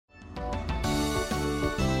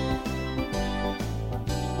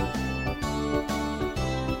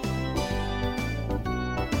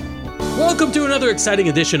Welcome to another exciting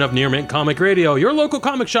edition of Near Mint Comic Radio, your local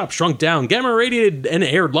comic shop shrunk down, gamma radiated, and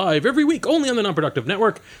aired live every week only on the Non-Productive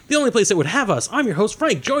Network, the only place that would have us. I'm your host,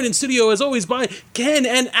 Frank, joined in studio as always by Ken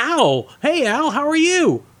and Al. Hey, Al, how are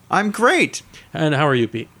you? I'm great. And how are you,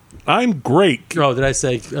 Pete? I'm great. Oh, did I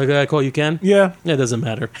call you Ken? Yeah. It doesn't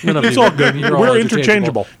matter. It's all good. We're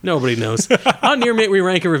interchangeable. Nobody knows. On Near Mint, we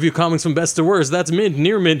rank and review comics from best to worst. That's Mint,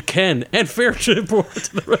 Near Mint, Ken, and fair report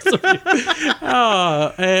to the rest of you.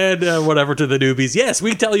 And whatever to the newbies. Yes,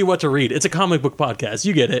 we tell you what to read. It's a comic book podcast.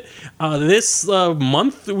 You get it. This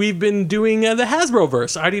month, we've been doing the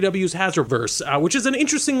Hasbroverse, IDW's Hasbroverse, which is an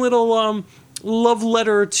interesting little love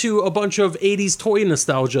letter to a bunch of 80s toy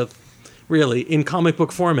nostalgia, really, in comic book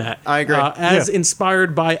format. I agree.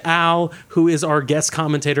 Inspired by Al, who is our guest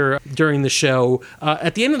commentator during the show.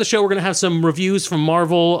 At the end of the show, we're going to have some reviews from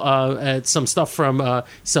Marvel, some stuff from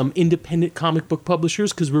some independent comic book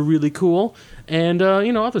publishers, because we're really cool, and,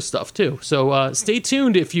 other stuff, too. So stay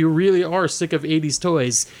tuned if you really are sick of 80s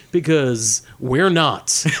toys, because we're not.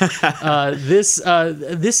 This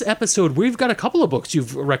episode, we've got a couple of books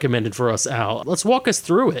you've recommended for us, Al. Let's walk us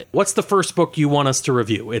through it. What's the first book you want us to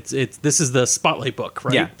review? This is the Spotlight book,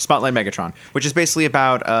 right? Yeah, Spotlight Megatron, which is basically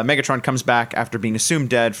about Megatron comes back after being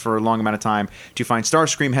assumed dead for a long amount of time to find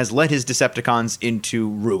Starscream has led his Decepticons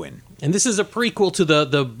into ruin. And this is a prequel to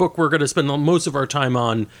the book we're going to spend most of our time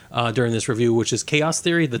on during this review, which is Chaos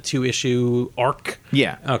Theory, the 2-issue arc.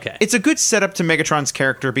 Yeah. Okay. It's a good setup to Megatron's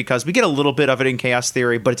character because we get a little bit of it in Chaos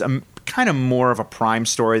Theory, but it's kind of more of a Prime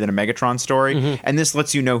story than a Megatron story. Mm-hmm. And this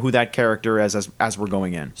lets you know who that character is as we're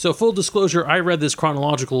going in. So full disclosure, I read this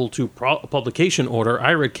chronological to publication order.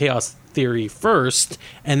 I read Chaos Theory first,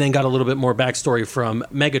 and then got a little bit more backstory from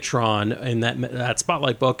Megatron in that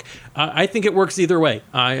Spotlight book. I think it works either way.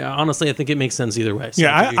 I think it makes sense either way. So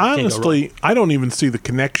yeah, I don't even see the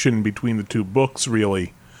connection between the two books,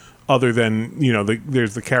 really, other than,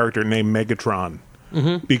 there's the character named Megatron.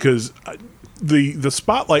 Mm-hmm. Because the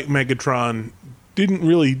Spotlight Megatron didn't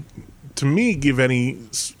really, to me, give any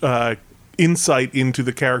insight into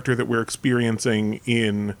the character that we're experiencing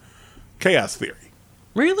in Chaos Theory.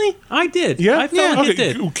 Really? I did. Yeah? I felt like it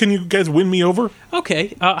did. Can you guys win me over?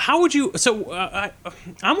 Okay. How would you... So, I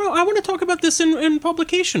want to talk about this in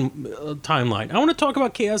publication timeline. I want to talk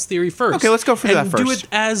about Chaos Theory first. Okay, let's go through that first. And do it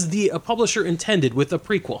as the publisher intended with a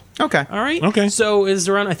prequel. Okay. All right? Okay. So, it's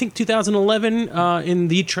around, I think, 2011 in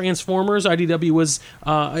the Transformers. IDW was...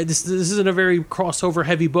 This isn't a very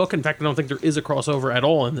crossover-heavy book. In fact, I don't think there is a crossover at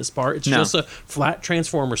all in this part. It's just a flat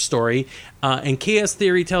Transformers story. And Chaos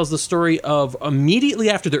Theory tells the story of immediately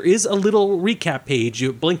after there is a little recap page.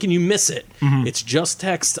 You blink and you miss it. Mm-hmm. It's just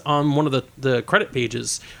text on one of the credit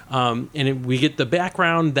pages, and we get the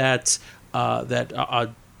background that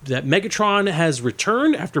Megatron has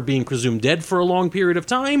returned after being presumed dead for a long period of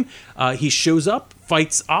time. He shows up,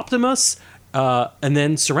 fights Optimus, and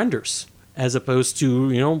then surrenders, as opposed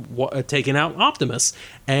to, taking out Optimus.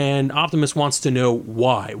 And Optimus wants to know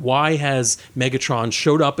why. Why has Megatron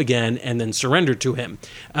showed up again and then surrendered to him?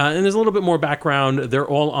 And there's a little bit more background. They're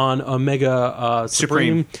all on Omega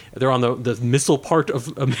Supreme. They're on the missile part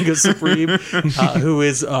of Omega Supreme, who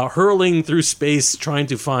is hurling through space trying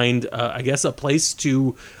to find, I guess, a place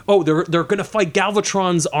to... Oh, they're going to fight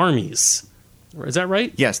Galvatron's armies. Is that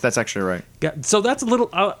right? Yes, that's actually right. Yeah, so that's a little...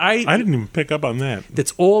 I didn't even pick up on that.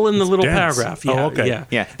 It's all in the little paragraph. Yeah, okay.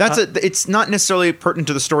 Yeah, that's it's not necessarily pertinent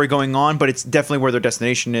to the story going on, but it's definitely where their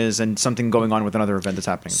destination is and something going on with another event that's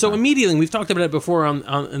happening. So immediately, we've talked about it before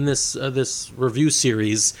in this review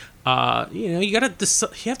series. You have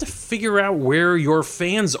to figure out where your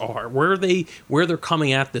fans are, where they're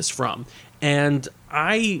coming at this from. And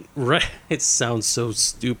it sounds so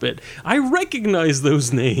stupid. I recognize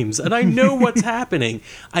those names, and I know what's happening.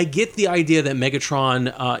 I get the idea that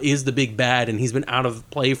Megatron is the big bad, and he's been out of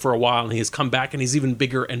play for a while, and he has come back, and he's even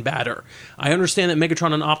bigger and badder. I understand that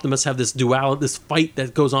Megatron and Optimus have this this fight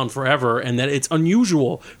that goes on forever, and that it's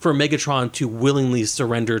unusual for Megatron to willingly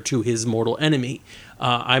surrender to his mortal enemy.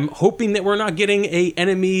 I'm hoping that we're not getting a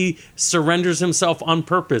enemy surrenders himself on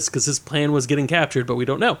purpose because his plan was getting captured, but we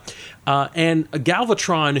don't know. And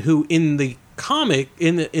Galvatron, who in the comic,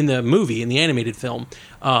 in the movie, in the animated film,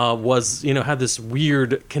 was, had this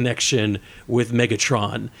weird connection with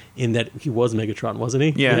Megatron in that he was Megatron, wasn't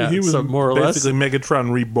he? Yeah, he was more or less basically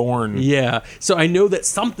Megatron reborn. Yeah, so I know that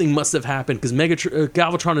something must have happened because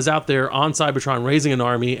Galvatron is out there on Cybertron raising an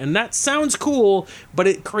army, and that sounds cool, but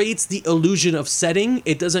it creates the illusion of setting.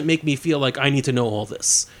 It doesn't make me feel like I need to know all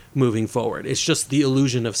this moving forward. It's just the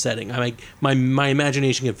illusion of setting. My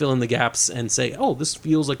imagination can fill in the gaps and say, oh, this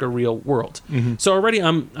feels like a real world. Mm-hmm. So already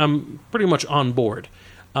I'm pretty much on board.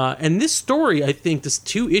 And this story, I think, this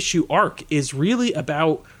 2-issue arc is really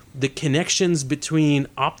about the connections between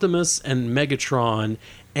Optimus and Megatron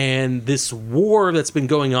and this war that's been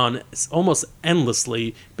going on almost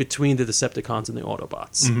endlessly between the Decepticons and the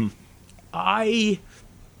Autobots.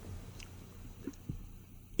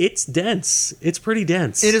 It's dense. It's pretty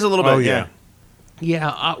dense. It is a little bit, yeah.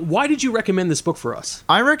 Yeah. Why did you recommend this book for us?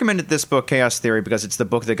 I recommended this book, Chaos Theory, because it's the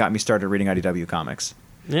book that got me started reading IDW comics.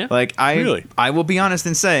 Yeah. Like, Really? I will be honest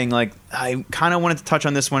in saying, like, I kind of wanted to touch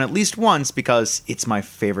on this one at least once because it's my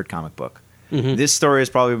favorite comic book. Mm-hmm. This story is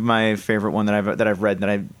probably my favorite one that I've read, that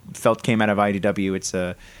I felt came out of IDW. It's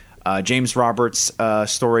a James Roberts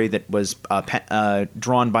story that was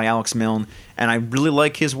drawn by Alex Milne, and I really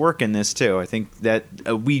like his work in this too. I think that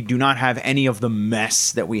we do not have any of the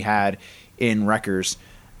mess that we had in Wreckers.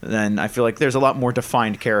 Then I feel like there's a lot more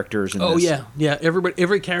defined characters in this. Oh yeah.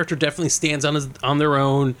 Every character definitely stands on their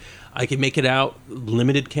own. I can make it out.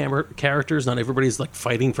 Limited characters. Not everybody's like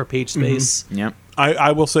fighting for page space. Mm-hmm. Yep.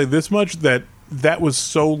 I will say this much, that was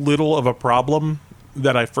so little of a problem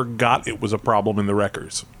that I forgot it was a problem in the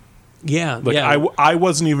Wreckers. Yeah. Like, yeah. I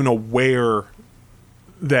wasn't even aware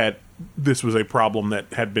that this was a problem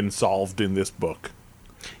that had been solved in this book.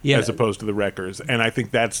 Yeah. As opposed to the Wreckers. And I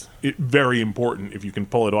think that's very important if you can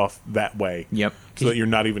pull it off that way. Yep. So that you're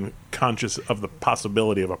not even conscious of the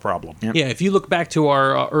possibility of a problem. Yep. Yeah, if you look back to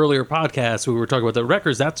our earlier podcast, we were talking about the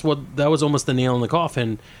Wreckers. That was almost the nail in the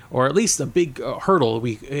coffin, or at least a big hurdle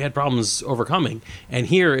we had problems overcoming. And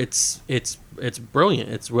here, it's brilliant.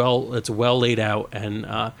 It's well laid out,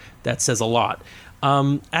 and that says a lot.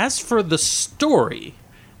 As for the story,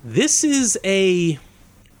 this is a.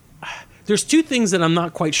 There's two things that I'm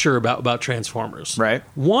not quite sure about Transformers. Right.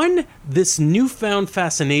 One, this newfound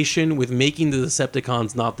fascination with making the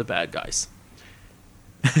Decepticons not the bad guys.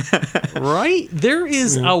 Right? There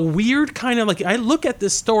is a weird kind of like, I look at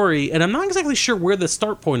this story and I'm not exactly sure where the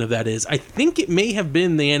start point of that is. I think it may have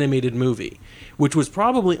been the animated movie, which was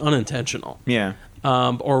probably unintentional. Yeah.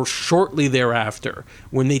 Or shortly thereafter,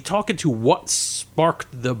 when they talk into what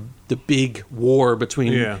sparked the big war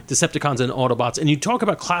between Decepticons and Autobots, and you talk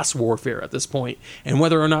about class warfare at this point, and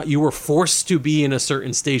whether or not you were forced to be in a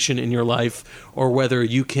certain station in your life, or whether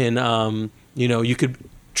you can, you could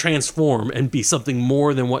transform and be something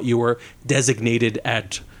more than what you were designated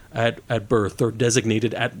at birth or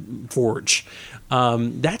designated at Forge.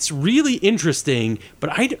 That's really interesting,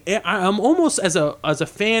 but I'm almost as a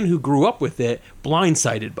fan who grew up with it,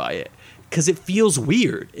 blindsided by it, because it feels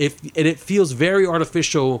weird. It feels very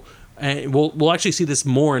artificial, and we'll actually see this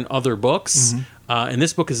more in other books. And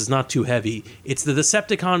this book is not too heavy. It's the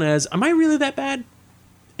Decepticon as, am I really that bad?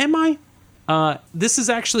 Am I? This is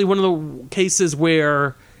actually one of the cases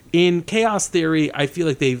where in Chaos Theory, I feel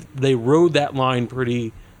like they rode that line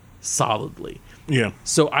pretty solidly. Yeah.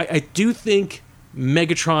 So I do think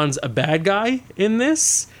Megatron's a bad guy in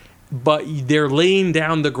this, but they're laying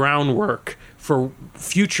down the groundwork for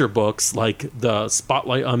future books like the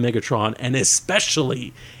Spotlight on Megatron, and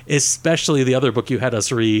especially the other book you had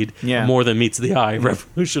us read, More Than Meets the Eye,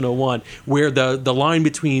 Revolution 01, where the line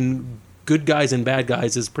between good guys and bad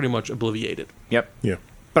guys is pretty much obliterated. Yep. Yeah.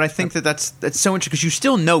 But I think that's so interesting because you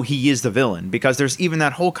still know he is the villain, because there's even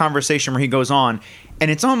that whole conversation where he goes on,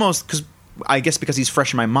 and it's almost, because he's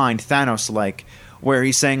fresh in my mind, Thanos-like, where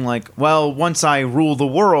he's saying like, well, once I rule the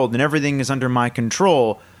world and everything is under my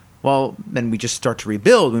control, well, then we just start to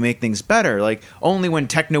rebuild. We make things better. Like, only when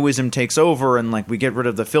technoism takes over and like we get rid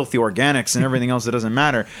of the filthy organics and everything else that doesn't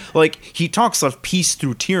matter. Like, he talks of peace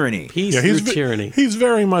through tyranny. Tyranny. He's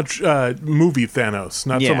very much movie Thanos,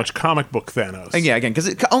 not so much comic book Thanos. Yeah, again,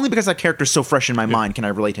 only because that character's so fresh in my mind can I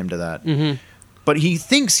relate him to that. Mm-hmm. But he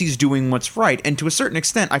thinks he's doing what's right, and to a certain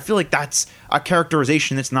extent, I feel like that's a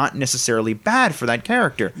characterization that's not necessarily bad for that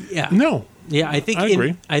character. Yeah. No. Yeah, I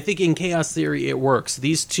agree. I think in Chaos Theory it works.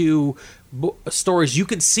 These two stories, you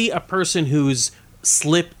could see a person who's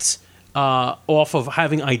slipped off of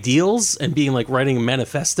having ideals and being like writing a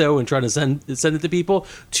manifesto and trying to send it to people,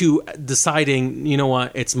 to deciding, you know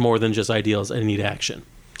what, it's more than just ideals. I need action.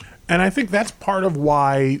 And I think that's part of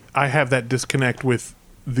why I have that disconnect with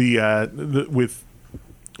with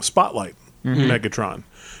Spotlight Megatron,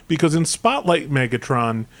 because in Spotlight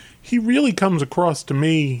Megatron, he really comes across to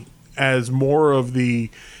me as more of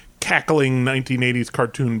the cackling 1980s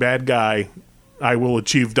cartoon bad guy. I will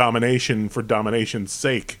achieve domination for domination's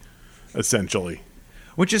sake, essentially.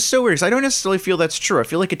 Which is so weird, because I don't necessarily feel that's true. I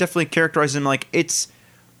feel like it definitely characterizes him like it's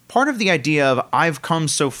part of the idea of I've come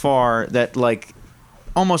so far that like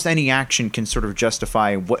almost any action can sort of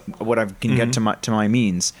justify what I can get to my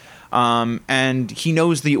means. And he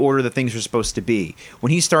knows the order that things are supposed to be.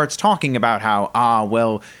 When he starts talking about how,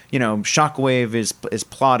 Shockwave is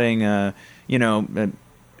plotting,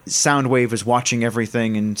 Soundwave is watching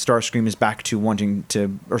everything, and Starscream is back to wanting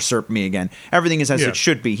to usurp me again. Everything is as it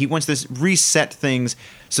should be. He wants to reset things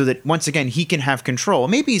so that, once again, he can have control.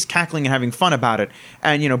 Maybe he's cackling and having fun about it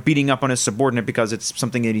and, beating up on his subordinate because it's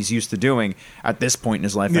something that he's used to doing at this point in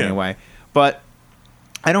his life anyway. But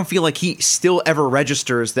I don't feel like he still ever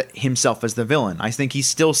registers that himself as the villain. I think he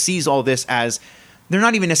still sees all this as they're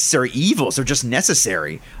not even necessary evils, they're just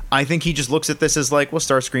necessary. I think he just looks at this as like, well,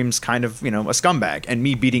 Starscream's kind of, a scumbag, and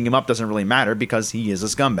me beating him up doesn't really matter because he is a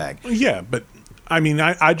scumbag. Yeah, but I mean,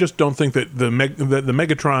 I just don't think that the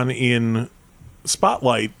Megatron in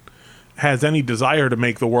Spotlight has any desire to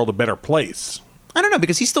make the world a better place. I don't know,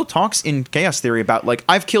 because he still talks in Chaos Theory about, like,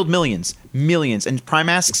 I've killed millions, and Prime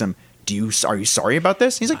asks him, are you sorry about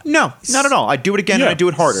this? He's like, no, not at all. I'd do it again and I'd do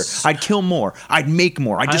it harder. I'd kill more. I'd make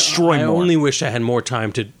more. I'd destroy more. I only wish I had more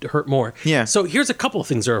time to hurt more. Yeah. So here's a couple of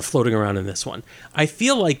things that are floating around in this one. I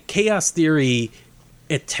feel like Chaos Theory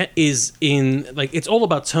is it's all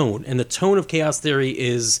about tone, and the tone of Chaos Theory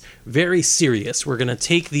is very serious. We're going to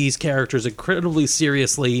take these characters incredibly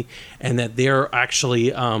seriously, and that they're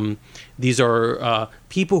actually these are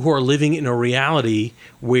people who are living in a reality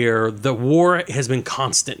where the war has been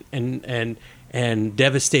constant and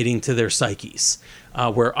devastating to their psyches.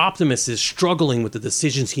 Where Optimus is struggling with the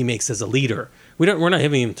decisions he makes as a leader. We're not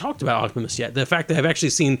having even talked about Optimus yet. The fact that I've actually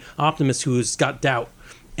seen Optimus who's got doubt.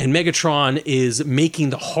 And Megatron is making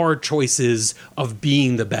the hard choices of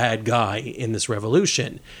being the bad guy in this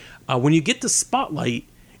revolution. When you get to Spotlight,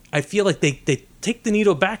 I feel like they take the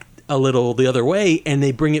needle back a little the other way, and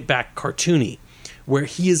they bring it back cartoony, where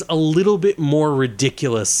he is a little bit more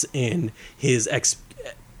ridiculous in his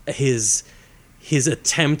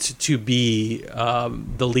attempt to be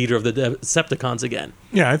the leader of the Decepticons again.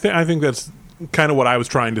 Yeah, I think that's kind of what I was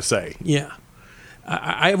trying to say. Yeah.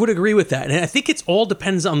 I would agree with that, and I think it all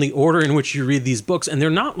depends on the order in which you read these books, and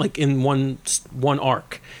they're not like in one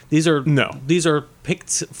arc. These are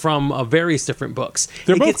picked from various different books.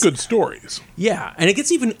 They're both good stories. Yeah, and it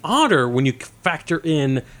gets even odder when you factor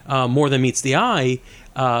in More Than Meets the Eye,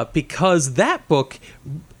 because that book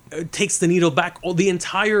takes the needle back the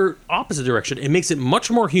entire opposite direction. It makes it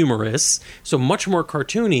much more humorous, so much more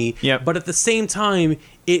cartoony. Yep. But at the same time,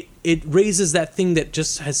 it raises that thing that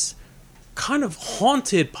just has kind of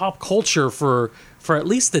haunted pop culture for at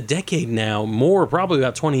least a decade now, more probably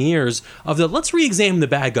about 20 years, of let's re-examine the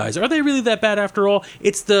bad guys. Are they really that bad after all?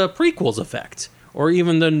 It's the prequels effect, or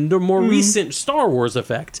even the more recent Star Wars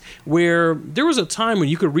effect, where there was a time when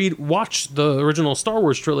you could watch the original Star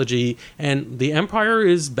Wars trilogy, and the Empire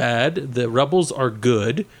is bad, the Rebels are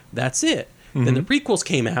good, that's it. Then the prequels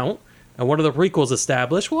came out, and what are the prequels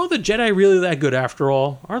established? Well, are the Jedi really that good after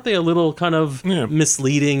all? Aren't they a little kind of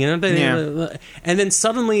misleading? And and then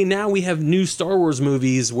suddenly now we have new Star Wars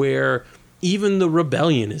movies where even the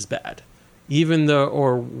rebellion is bad.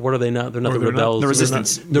 Or what are they not? They're not the rebels. The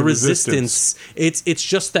resistance. The resistance. It's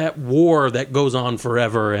just that war that goes on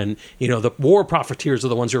forever, and the war profiteers are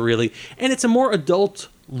the ones who are really. And it's a more adult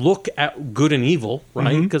look at good and evil,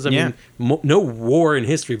 right? Because I mean, no war in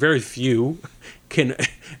history, very few can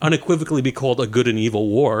unequivocally be called a good and evil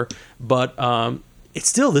war, but it's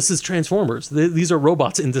still, this is Transformers. These are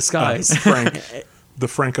robots in disguise. The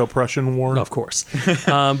Franco-Prussian War, of course.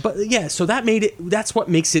 But yeah, so that's what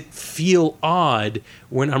makes it feel odd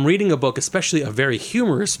when I'm reading a book, especially a very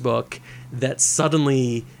humorous book, that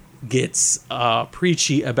suddenly gets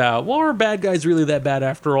preachy about, well, are bad guys really that bad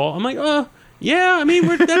after all? I'm like, yeah, I mean,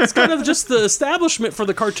 that's kind of just the establishment for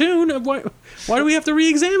the cartoon. Why do we have to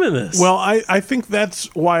re-examine this? Well, I think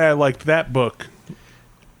that's why I liked that book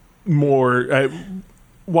more,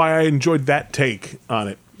 why I enjoyed that take on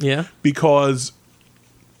it. Yeah. Because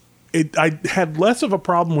I had less of a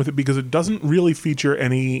problem with it because it doesn't really feature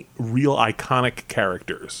any real iconic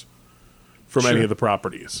characters from any of the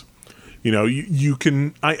properties. You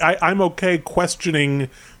can... I'm okay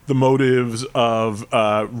questioning the motives of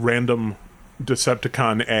random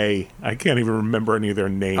Decepticon A. I can't even remember any of their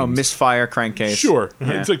names. Oh, Misfire, Crankcase. Sure.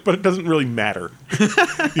 Yeah. It's like, but it doesn't really matter.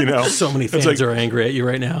 So many fans are angry at you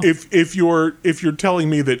right now. If you're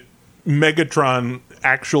telling me that Megatron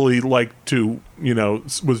actually liked to,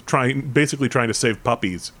 was basically trying to save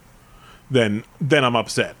puppies, then I'm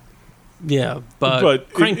upset. Yeah,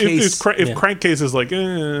 but Crankcase, if Crankcase is like, I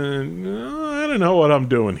kind of know what I'm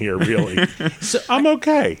doing here, really. So I'm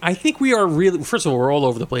okay. I think we are really. First of all, we're all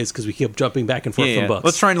over the place because we keep jumping back and forth from books.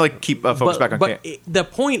 Let's try and like keep focus back on. But the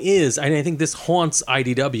point is, and I think this haunts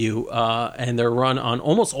IDW and their run on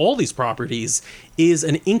almost all these properties, is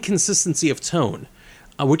an inconsistency of tone,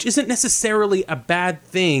 which isn't necessarily a bad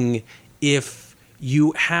thing if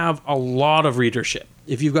you have a lot of readership.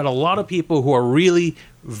 If you've got a lot of people who are really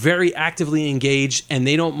very actively engaged and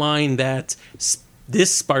they don't mind that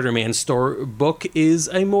this Spider-Man book is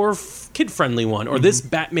a more kid-friendly one, or this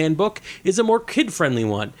Batman book is a more kid-friendly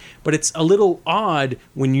one. But it's a little odd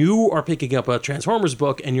when you are picking up a Transformers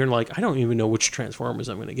book and you're like, I don't even know which Transformers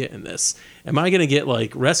I'm going to get in this. Am I going to get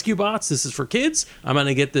like Rescue Bots? This is for kids. I'm going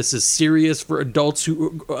to get this as serious for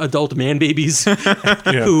adult man babies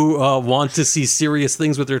who want to see serious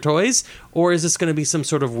things with their toys, or is this going to be some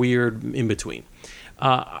sort of weird in between?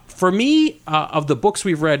 For me, of the books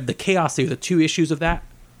we've read, the Chaos Theory, the 2 issues of that,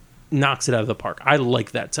 knocks it out of the park. I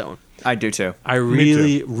like that tone. I do too. I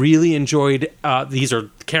really enjoyed. These are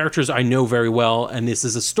characters I know very well, and this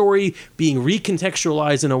is a story being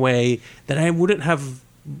recontextualized in a way that I wouldn't have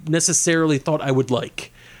necessarily thought I would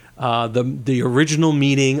like. The original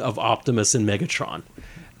meeting of Optimus and Megatron.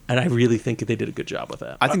 And I really think they did a good job with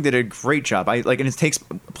that. I think they did a great job. And it takes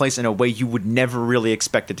place in a way you would never really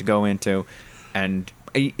expect it to go into. And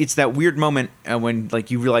it's that weird moment when like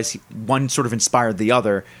you realize one sort of inspired the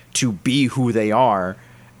other to be who they are,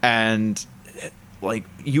 and like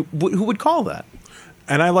who would call that?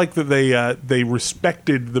 And I like that they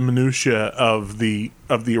respected the minutia of the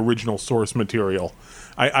original source material.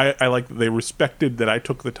 I like that they respected that I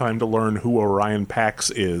took the time to learn who Orion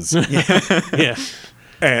Pax is. Yeah.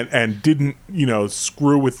 And didn't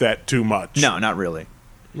screw with that too much. No, not really.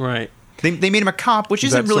 Right. They made him a cop, which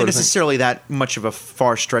isn't really necessarily that much of a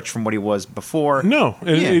far stretch from what he was before. No,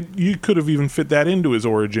 and you could have even fit that into his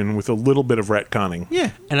origin with a little bit of retconning.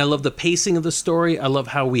 Yeah. And I love the pacing of the story. I love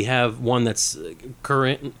how we have one that's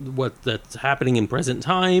current, that's happening in present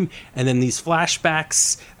time, and then these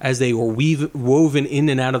flashbacks as they were woven in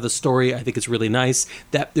and out of the story. I think it's really nice.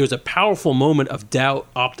 That there's a powerful moment of doubt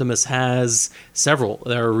Optimus has, several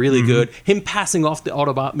that are really good. Him passing off the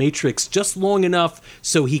Autobot Matrix just long enough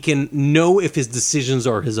so he can know if his decisions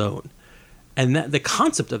are his own, and that the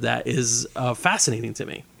concept of that is fascinating to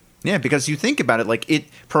me. Yeah, because you think about it, like it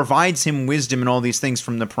provides him wisdom and all these things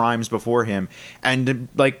from the primes before him, and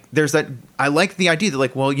like there's that. I like the idea that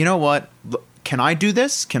like, well, you know what? Can I do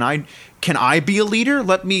this? Can I be a leader?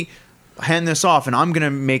 Let me hand this off, and I'm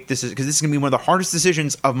gonna make this because this is gonna be one of the hardest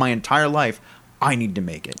decisions of my entire life. I need to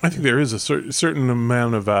make it. I think there is a certain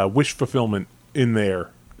amount of wish fulfillment in there.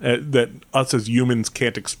 That us as humans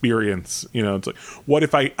can't experience. It's like, what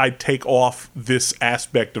if I take off this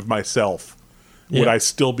aspect of myself? Would I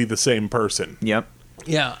still be the same person? Yep.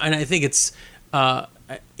 Yeah, and I think it's a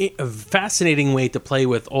fascinating way to play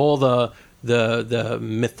with all the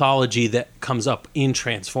mythology that comes up in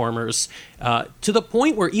Transformers, to the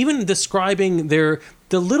point where even describing the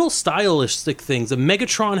little stylistic things, of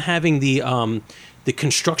Megatron having the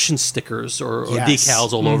construction stickers or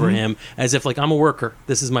decals all over him, as if like, I'm a worker,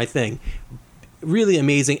 this is my thing. Really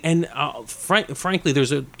amazing. And frankly,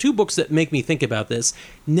 there's 2 books that make me think about this.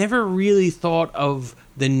 Never really thought of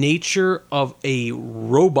the nature of a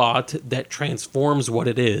robot that transforms what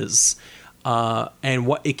it is, and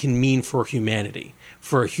what it can mean for humanity,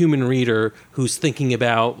 for a human reader who's thinking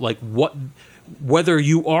about like whether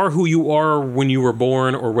you are who you are when you were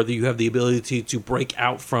born, or whether you have the ability to break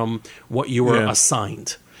out from what you were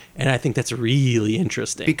assigned. And I think that's really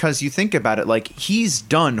interesting. Because you think about it, like, he's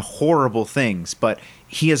done horrible things, but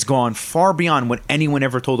he has gone far beyond what anyone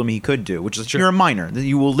ever told him he could do, which is, you're a minor.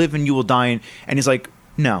 You will live and you will die. And he's like,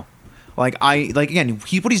 no. Again,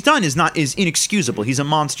 what he's done is inexcusable. He's a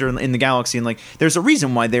monster in the galaxy, and like, there's a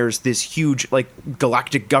reason why there's this huge like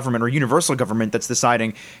galactic government or universal government that's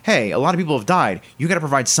deciding, hey, a lot of people have died. You got to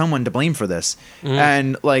provide someone to blame for this,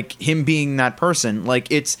 and like him being that person,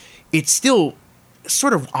 like it's still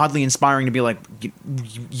sort of oddly inspiring to be like,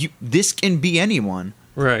 this can be anyone.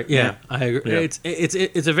 Right. Yeah, I agree. Yeah.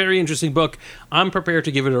 It's a very interesting book. I'm prepared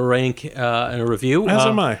to give it a rank and a review. As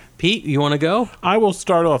am I. Pete, you want to go? I will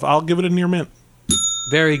start off. I'll give it a near mint.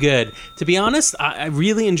 Very good. To be honest, I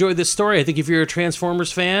really enjoyed this story. I think if you're a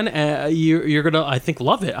Transformers fan, you're gonna, I think,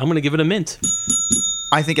 love it. I'm gonna give it a mint.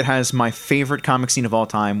 I think it has my favorite comic scene of all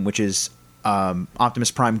time, which is Optimus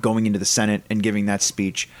Prime going into the Senate and giving that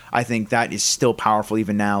speech. I think that is still powerful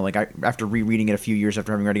even now. Like, after rereading it a few years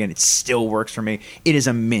after having read it again, it still works for me. It is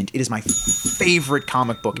a mint. It is my favorite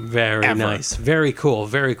comic book Very ever. Nice. Very cool.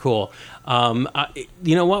 Very cool.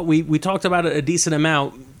 You know what? We talked about it a decent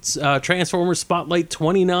amount. Transformers Spotlight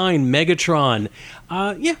 29, Megatron.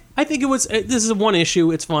 Yeah, I think it was. This is one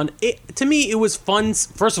issue. It's fun. To me, it was fun.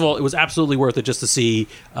 First of all, it was absolutely worth it just to see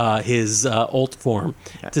his alt form,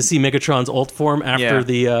 to see Megatron's alt form after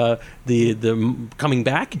the coming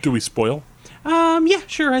back. Do we spoil? Yeah,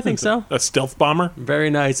 sure, I think so. A stealth bomber?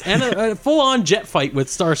 Very nice, and a full-on jet fight with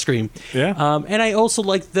Starscream. Yeah. And I also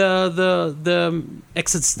like the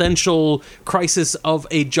existential crisis of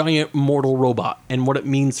a giant mortal robot and what it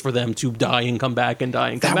means for them to die and come back and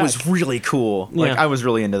die and come back. That was really cool. Like, Yeah. I was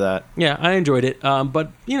really into that. Yeah, I enjoyed it.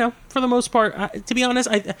 But for the most part, to be honest,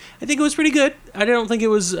 I think it was pretty good. I don't think it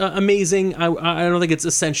was amazing. I don't think it's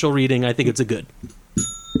essential reading. I think it's a good.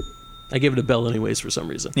 I gave it a bell anyways for some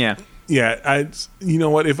reason. Yeah. Yeah, you know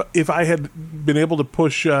what? If I had been able to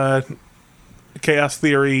push Chaos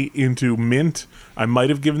Theory into mint, I might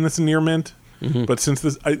have given this a near mint. Mm-hmm. But since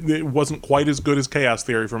it wasn't quite as good as Chaos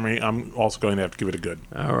Theory for me, I'm also going to have to give it a good.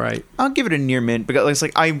 All right. I'll give it a near mint because it's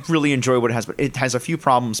like I really enjoy what it has, but it has a few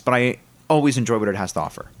problems, but I always enjoy what it has to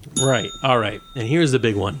offer. Right. All right. And here's the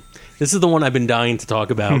big one. This is the one I've been dying to talk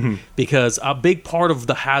about because a big part of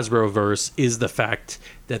the Hasbroverse is the fact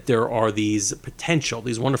that there are this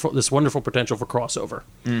wonderful potential for crossover.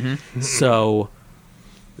 Mm-hmm. So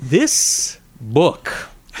this book,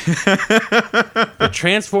 The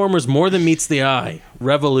Transformers More Than Meets the Eye,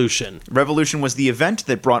 Revolution. Revolution was the event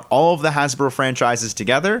that brought all of the Hasbro franchises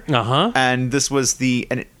together. Uh-huh. And this was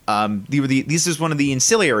this is one of the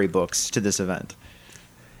ancillary books to this event.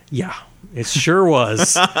 Yeah, it sure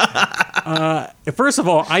was. First of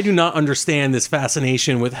all, I do not understand this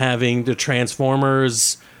fascination with having the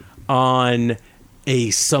Transformers on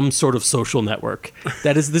some sort of social network.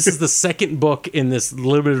 This is the second book in this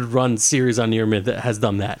limited run series on Near Mint that has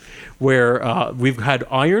done that, where we've had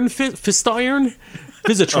Fizitron.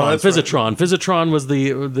 Fizitron. Fizitron was the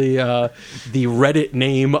Reddit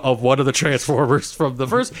name of one of the Transformers from the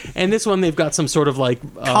first, and this one they've got some sort of like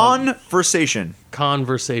Conversation.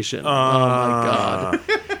 Oh my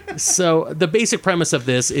god! So the basic premise of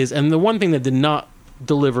this is, and the one thing that did not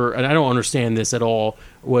deliver, and I don't understand this at all,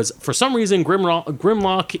 was for some reason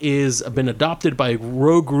Grimlock is been adopted by a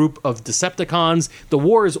rogue group of Decepticons. The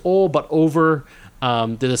war is all but over.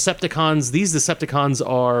 These Decepticons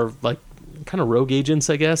are like kind of rogue agents,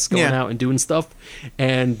 I guess, going out and doing stuff,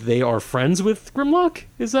 and they are friends with Grimlock.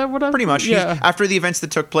 Is that what I'm... Pretty much. Yeah. After the events that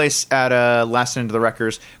took place at Last End of the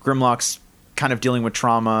Wreckers, Grimlock's kind of dealing with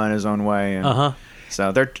trauma in his own way. And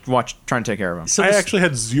so they're trying to take care of him. So I actually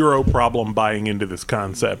had zero problem buying into this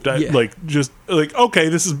concept. Okay,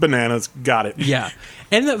 this is bananas. Got it. Yeah.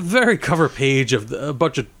 And the very cover page of a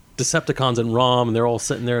bunch of Decepticons and Rom, and they're all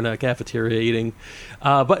sitting there in a cafeteria eating.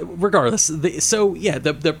 But regardless,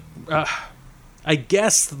 I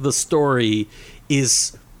guess the story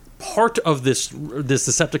is part of this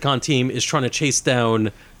Decepticon team is trying to chase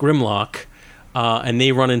down Grimlock, and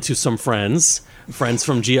they run into some friends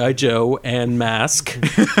from G.I. Joe and Mask.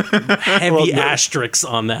 Heavy asterisks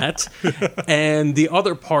on that. And the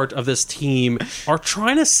other part of this team are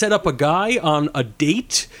trying to set up a guy on a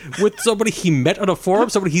date with somebody he met on a forum,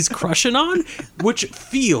 somebody he's crushing on, which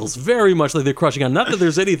feels very much like they're crushing on. Not that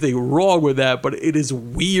there's anything wrong with that, but it is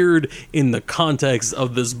weird in the context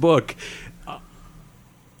of this book.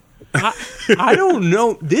 I don't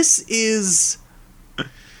know. This is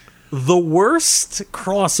the worst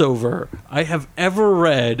crossover I have ever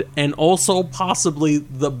read, and also possibly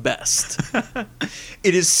the best.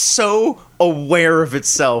 It is so aware of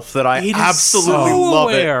itself that I absolutely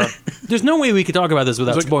love it. There's no way we could talk about this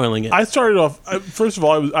without spoiling it. I started off, first of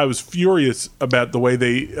all, I was furious about the way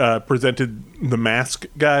they presented the Mask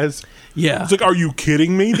guys. Yeah. It's like, are you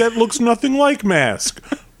kidding me? That looks nothing like Mask.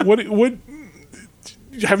 What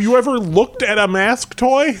have you ever looked at a Mask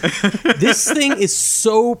toy? This thing is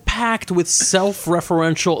so packed with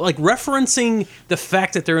self-referential, like referencing the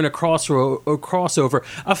fact that they're in a crossover,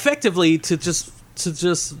 effectively to just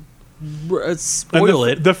spoil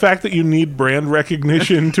it. The fact that you need brand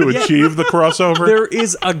recognition to achieve the crossover. There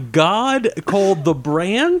is a god called the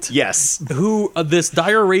Brand. Yes. Who this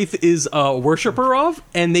Dire Wraith is a worshiper of,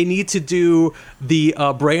 and they need to do the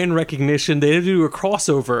brand recognition. They need to do a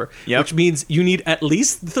crossover, which means you need at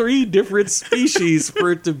least 3 different species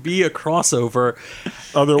for it to be a crossover.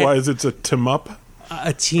 Otherwise, it's a team-up.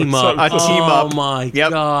 A team up. A team up. Oh my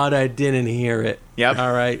god, I didn't hear it. Yep.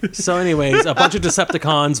 All right. So anyways, a bunch of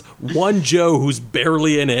Decepticons, one Joe who's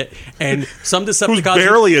barely in it, and some Decepticons... Who's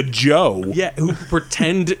barely a Joe. Yeah, who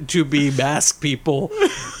pretend to be Mask people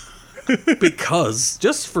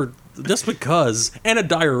just because. And a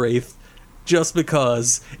Dire Wraith. just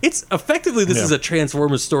because it's effectively this Yeah. is a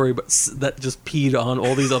Transformers story, but that just peed on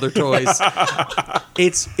all these other toys.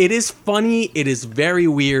 It is funny. It is very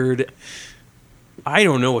weird. I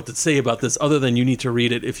don't know what to say about this other than you need to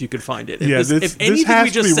read it if you could find it. Yeah, If this anything has we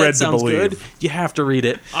to just be said read to sounds believe. good, you have to read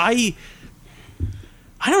it. I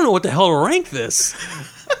don't know what the hell to rank this.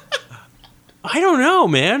 I don't know,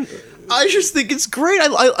 man. I just think it's great.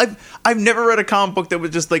 I've never read a comic book that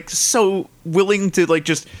was just like so willing to like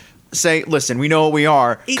just say, listen, we know what we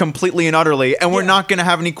are completely and utterly, and we're Yeah. not going to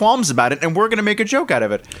have any qualms about it, and we're going to make a joke out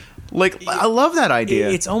of it. Like, I love that idea.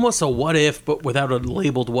 It's almost a what if, but without a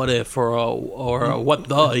labeled what if or a what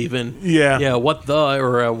the even. Yeah. What the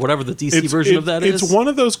or whatever the DC version of that is. It's one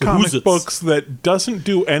of those The comic Whoozits. books that doesn't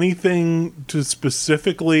do anything to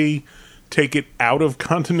specifically take it out of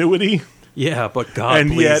continuity. Yeah, but God,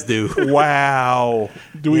 And please yet, do. wow.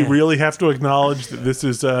 Do we Yeah. really have to acknowledge that this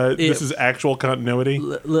is actual continuity?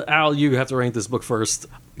 Al, you have to rank this book first.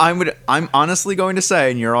 I'm honestly going to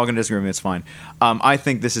say, and you're all going to disagree with me, it's fine. I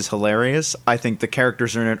think this is hilarious. I think the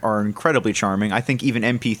characters in it are incredibly charming. I think even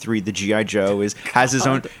MP3, the GI Joe, has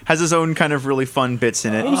his own kind of really fun bits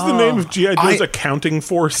in it. What was the name of G.I. Joe's I- accounting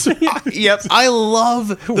force? Yep, I love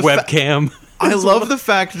the Webcam. I love the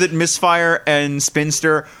fact that Misfire and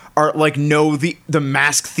Spinster are like know the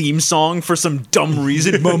Mask theme song for some dumb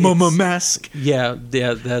reason. Mask. Yeah,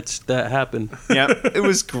 that happened. Yeah, it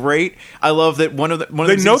was great. I love that one of They the know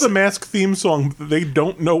things- the Mask theme song, but they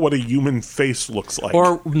don't know what a human face looks like.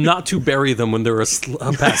 Or not to bury them when they're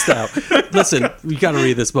passed out. Listen, you got to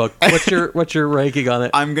read this book. What's your ranking on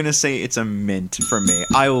it? I'm gonna say it's a mint for me.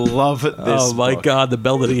 I love this. Oh my book. God, the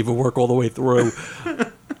bell didn't even work all the way through.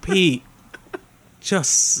 Pete,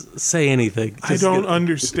 just say anything. I Just don't get-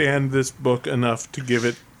 understand this book enough to give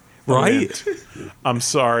it a Right? mint. I'm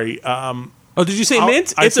sorry. Oh, did you say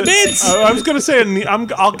mint? I It's a said- mint. I was going to say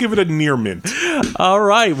I'll give it a near mint. All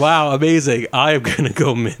right. Wow. Amazing. I am gonna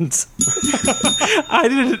go mint.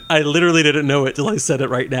 I literally didn't know it till I said it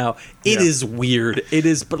right now. It Yeah. is weird. It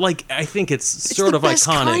is, but like I think it's sort the of best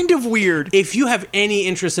iconic. kind of weird. If you have any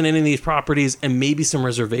interest in any of these properties and maybe some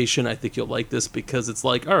reservation, I think you'll like this because it's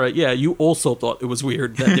like, all right, yeah, you also thought it was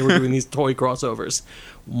weird that they were doing these toy crossovers.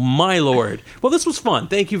 My lord. Well, this was fun.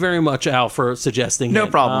 Thank you very much, Al, for suggesting No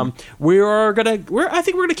it. problem. I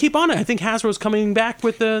think we're gonna keep on it. I think Hasbro's coming back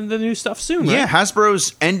with the new stuff soon. Right? Yeah,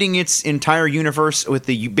 Hasbro's ending its entire universe with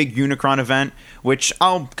the big Unicron event, which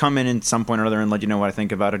I'll come in at some point or other and let you know what I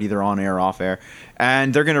think about it, either on air or off air.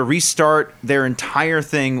 And they're going to restart their entire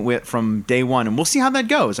thing from day one, and we'll see how that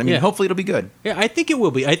goes. I mean, Yeah. hopefully it'll be good. Yeah, I think it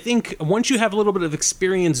will be. I think once you have a little bit of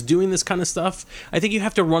experience doing this kind of stuff, I think you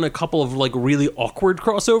have to run a couple of like really awkward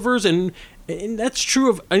crossovers, and that's true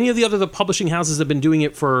of any of the publishing houses that have been doing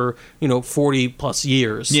it for 40 plus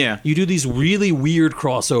years. Yeah. You do these really weird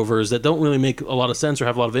crossovers that don't really make a lot of sense or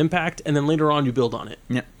have a lot of impact, and then later on you build on it.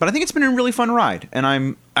 Yeah, but I think it's been a really fun ride, and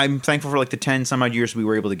I'm thankful for like the 10 some odd years we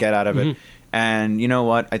were able to get out of it. And you know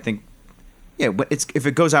what? I think, yeah, if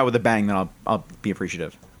it goes out with a bang, then I'll be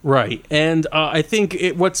appreciative. Right. And I think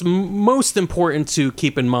what's most important to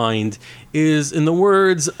keep in mind is, in the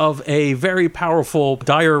words of a very powerful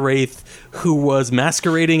dire wraith who was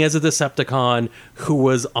masquerading as a Decepticon, who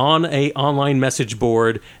was on a online message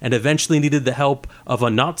board and eventually needed the help of a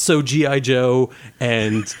not-so G.I. Joe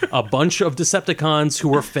and a bunch of Decepticons who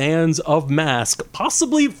were fans of Mask,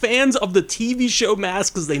 possibly fans of the TV show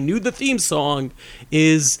Mask because they knew the theme song,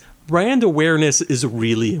 is brand awareness is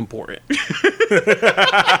really important.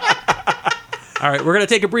 All right, we're going to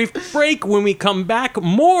take a brief break. When we come back,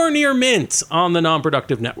 more Near Mint on the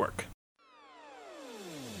Non-Productive Network.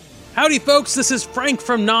 Howdy, folks. This is Frank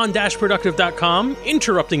from non-productive.com,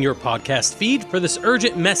 interrupting your podcast feed for this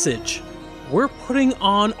urgent message. We're putting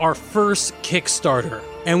on our first Kickstarter,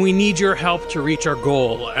 and we need your help to reach our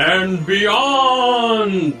goal and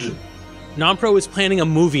beyond. NonPro is planning a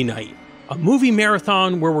movie night, a movie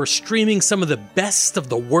marathon where we're streaming some of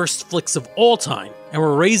the worst flicks of all time, and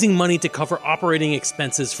we're raising money to cover operating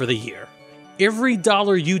expenses for the year. Every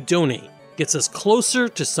dollar you donate gets us closer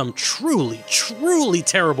to some truly, truly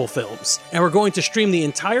terrible films, and we're going to stream the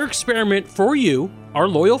entire experiment for you, our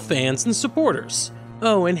loyal fans and supporters.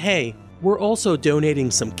 Oh, and hey, we're also donating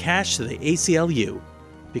some cash to the ACLU,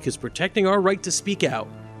 because protecting our right to speak out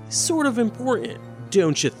is sort of important,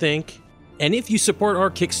 don't you think? And if you support our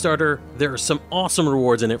Kickstarter, there are some awesome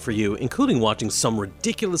rewards in it for you, including watching some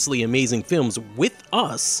ridiculously amazing films with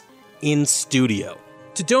us in studio.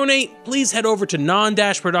 To donate, please head over to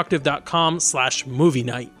non-productive.com/movie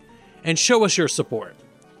night and show us your support.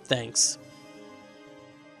 Thanks.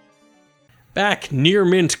 Back near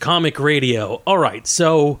Mint Comic Radio. All right,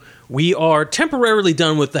 so we are temporarily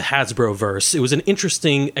done with the Hasbro verse. It was an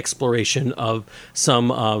interesting exploration of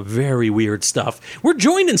some very weird stuff. We're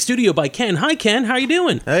joined in studio by Ken. Hi, Ken. How you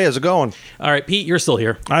doing? Hey, how's it going? All right, Pete, you're still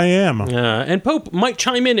here. I am. And Pope might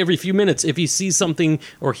chime in every few minutes if he sees something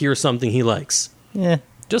or hears something he likes. Yeah.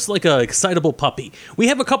 Just like a excitable puppy. We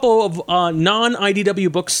have a couple of non-IDW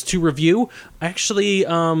books to review. Actually,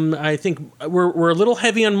 I think we're a little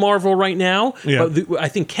heavy on Marvel right now, Yeah. but I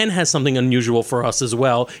think Ken has something unusual for us as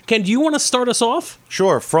well. Ken, do you want to start us off?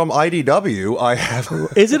 Sure. From IDW, I have.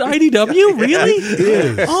 Is it IDW? Really? It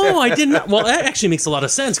is. Oh, I didn't. Well, that actually makes a lot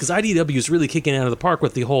of sense because IDW is really kicking out of the park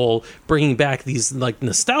with the whole bringing back these like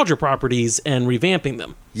nostalgia properties and revamping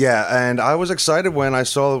them. Yeah, and I was excited when I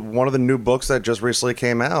saw one of the new books that just recently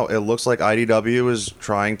came out. It looks like IDW is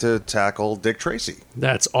trying to tackle Dick Tracy.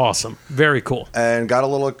 That's awesome. Very cool. And got a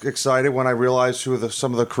little excited when I realized who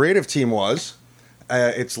some of the creative team was.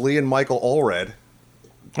 It's Lee and Michael Allred.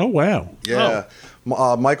 Oh, wow. Yeah.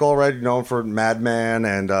 Mike Allred, known for Mad Men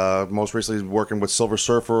and most recently working with Silver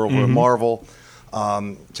Surfer over at Marvel,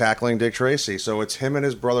 tackling Dick Tracy. So it's him and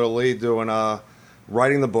his brother Lee doing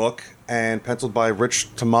writing the book and penciled by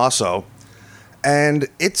Rich Tommaso. And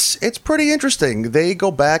it's pretty interesting. They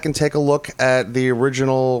go back and take a look at the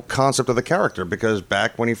original concept of the character because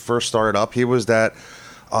back when he first started up, he was that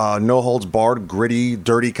no holds barred, gritty,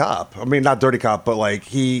 dirty cop. I mean, not dirty cop, but like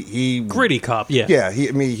he Gritty cop, yeah. yeah.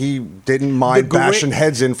 He didn't mind bashing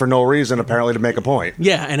heads in for no reason, apparently to make a point.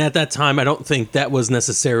 Yeah, and at that time, I don't think that was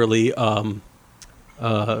necessarily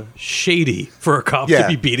shady for a cop to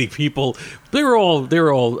be beating people. They were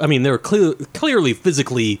all. I mean, they were clearly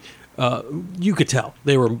physically. You could tell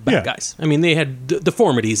they were bad guys. I mean, they had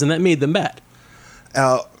deformities, and that made them bad.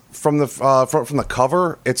 From the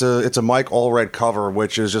cover, it's a Mike Allred cover,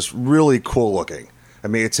 which is just really cool looking. I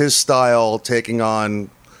mean, it's his style taking on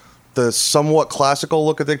the somewhat classical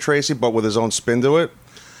look of Dick Tracy, but with his own spin to it.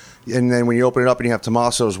 And then when you open it up and you have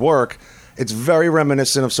Tommaso's work, it's very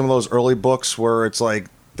reminiscent of some of those early books where it's like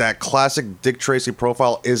that classic Dick Tracy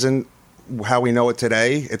profile isn't how we know it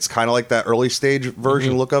today. It's kind of like that early stage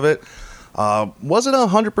version look of it. Wasn't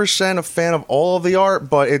 100% a fan of all of the art,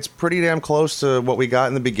 but it's pretty damn close to what we got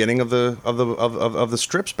in the beginning of the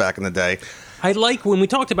strips back in the day. I like when we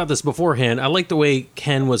talked about this beforehand. I like the way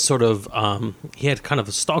Ken was sort of he had kind of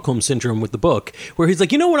a Stockholm syndrome with the book, where he's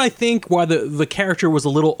like, you know what I think why the character was a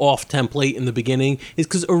little off template in the beginning is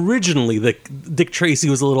because originally the Dick Tracy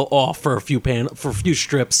was a little off for a few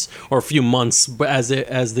strips or a few months, but as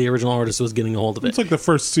the original artist was getting a hold of it. It's like the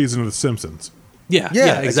first season of The Simpsons.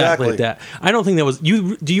 Yeah, exactly like that. I don't think that was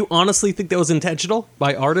you. Do you honestly think that was intentional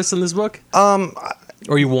by artists in this book?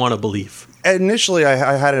 Or you want to believe? Initially,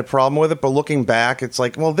 I had a problem with it, but looking back, it's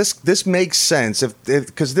like, well, this makes sense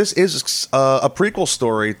because this is a prequel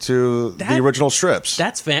story to the original strips.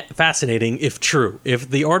 That's fascinating, if true. If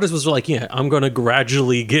the artist was like, yeah, I'm going to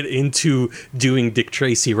gradually get into doing Dick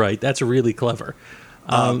Tracy right, that's really clever.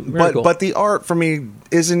 But the art for me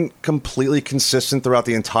isn't completely consistent throughout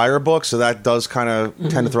the entire book, so that does kind of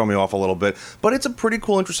tend to throw me off a little bit. But it's a pretty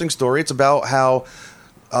cool, interesting story. It's about how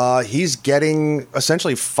he's getting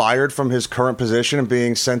essentially fired from his current position and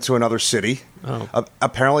being sent to another city. Oh.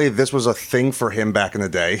 Apparently, this was a thing for him back in the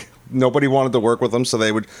day. Nobody wanted to work with him, so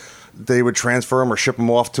they would transfer him or ship him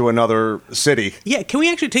off to another city. Yeah, can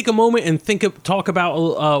we actually take a moment and talk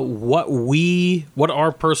about what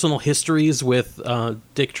our personal histories with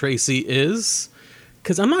Dick Tracy is?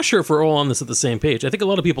 Because I'm not sure if we're all on this at the same page. I think a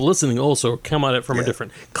lot of people listening also come at it from a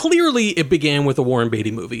different. Clearly, it began with a Warren Beatty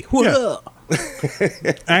movie. Yeah.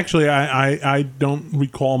 Actually, I don't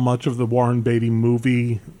recall much of the Warren Beatty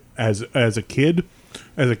movie as a kid.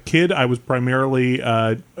 As a kid, I was primarily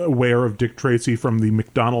aware of Dick Tracy from the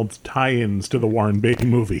McDonald's tie-ins to the Warren Beatty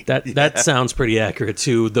movie. That sounds pretty accurate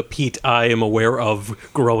to the Pete I am aware of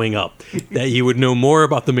growing up. That you would know more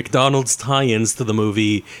about the McDonald's tie-ins to the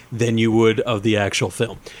movie than you would of the actual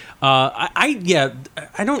film. I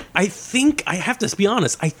think I have to be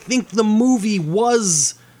honest. I think the movie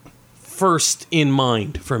was first in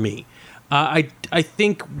mind for me. I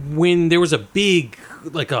think when there was a big,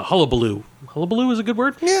 like a hullabaloo. Hullabaloo is a good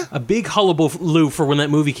word? Yeah. A big hullabaloo for when that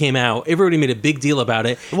movie came out. Everybody made a big deal about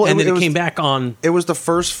it. Well, and then it came back on... It was the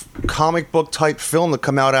first comic book type film to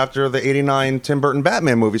come out after the 89 Tim Burton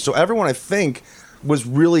Batman movie. So everyone, I think, was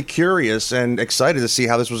really curious and excited to see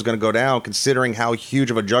how this was going to go down, considering how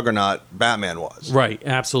huge of a juggernaut Batman was. Right,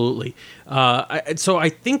 absolutely. So I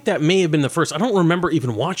think that may have been the first. I don't remember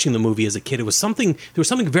even watching the movie as a kid. There was something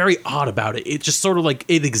very odd about it. It just sort of like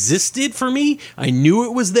it existed for me. I knew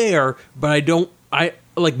it was there, but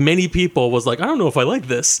like many people, was like, I don't know if I like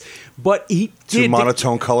this, but he Too did.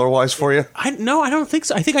 monotone color-wise for you? No, I don't think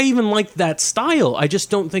so. I think I even liked that style. I just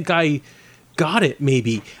don't think I got it,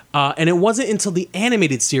 maybe. And it wasn't until the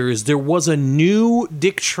animated series, there was a new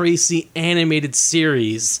Dick Tracy animated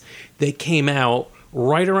series that came out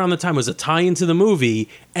right around the time. It was a tie-in to the movie,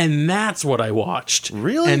 and that's what I watched.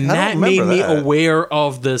 Really? And I that don't made remember me that. aware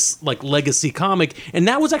of this like legacy comic. And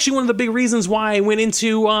that was actually one of the big reasons why I went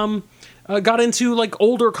into got into like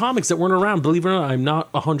older comics that weren't around. Believe it or not, I'm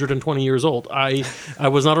not 120 years old. I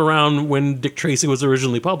was not around when Dick Tracy was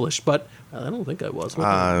originally published, but I don't think I was.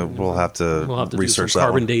 We'll have to research do some that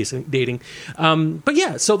carbon one. dating. But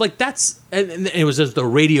yeah, so like that's and it was just the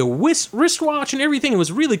radio wristwatch and everything. It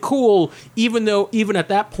was really cool, even at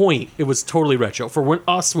that point it was totally retro. For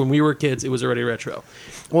when we were kids, it was already retro.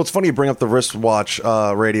 Well, it's funny you bring up the wristwatch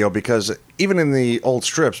radio because even in the old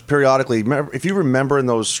strips, periodically, if you remember in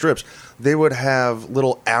those strips, they would have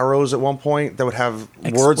little arrows at one point that would have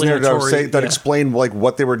words in there that explain like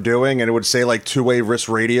what they were doing, and it would say like two-way wrist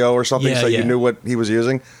radio or something, so you knew what he was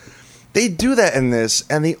using. They do that in this,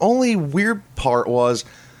 and the only weird part was,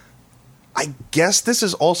 I guess this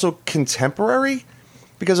is also contemporary.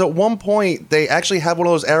 Because at one point, they actually have one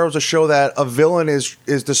of those arrows to show that a villain is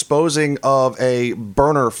disposing of a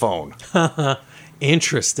burner phone.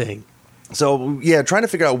 Interesting. So, yeah, trying to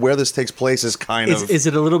figure out where this takes place is kind of... Is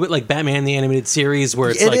it a little bit like Batman the Animated Series,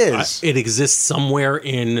 where it's it exists somewhere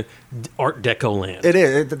in Art Deco land? It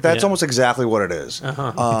is. That's almost exactly what it is.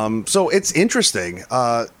 So it's interesting.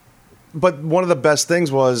 But one of the best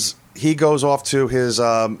things was he goes off to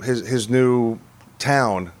his new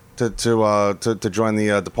town to join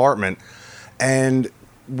the department, and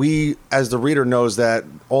we, as the reader, knows that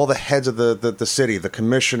all the heads of the city, the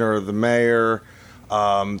commissioner, the mayor,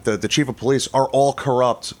 the chief of police, are all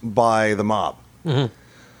corrupt by the mob. Mm-hmm.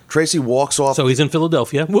 Tracy walks off. So he's in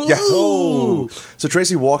Philadelphia. Woo! Yeah. Oh. So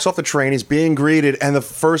Tracy walks off the train. He's being greeted, and the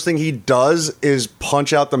first thing he does is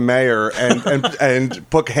punch out the mayor and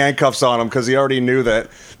put handcuffs on him because he already knew that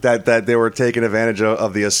they were taking advantage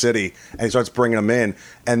of the city, and he starts bringing them in,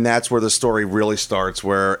 and that's where the story really starts,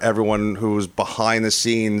 where everyone who's behind the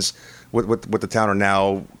scenes with the town are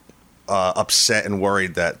now upset and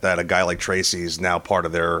worried that a guy like Tracy is now part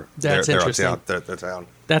of their town.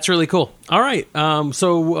 That's really cool. All right.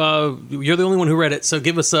 So you're the only one who read it. So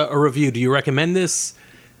give us a review. Do you recommend this?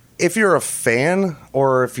 If you're a fan,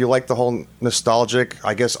 or if you like the whole nostalgic,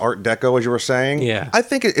 I guess, Art Deco, as you were saying, I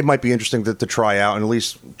think it might be interesting to try out and at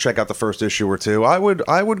least check out the first issue or two. I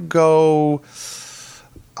would go.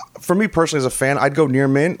 For me personally, as a fan, I'd go near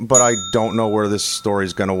mint, but I don't know where this story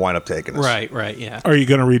is going to wind up taking us. Right, yeah. Are you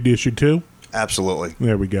going to read issue 2? Absolutely.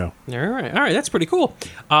 There we go. All right. That's pretty cool.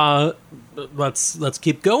 Let's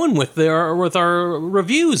keep going with our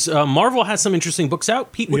reviews. Marvel has some interesting books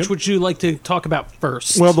out. Pete, which would you like to talk about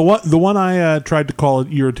first? Well, the one I tried to call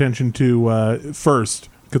your attention to first,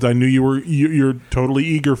 because I knew you're totally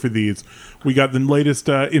eager for these. We got the latest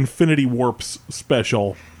Infinity Warps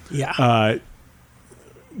special. Yeah.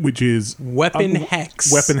 Which is Weapon Hex.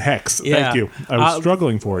 Weapon Hex. Yeah. Thank you. I was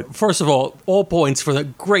struggling for it. First of all points for the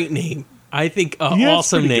great name. I think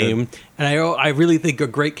awesome name, good. And I really think a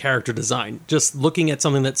great character design. Just looking at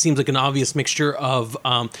something that seems like an obvious mixture of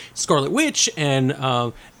Scarlet Witch and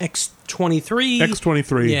X-23.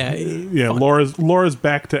 X-23. Yeah. Laura's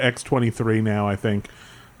back to X-23 now, I think,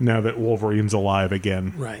 now that Wolverine's alive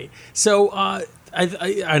again. Right. So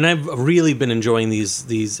I've really been enjoying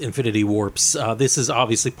these Infinity Warps. This is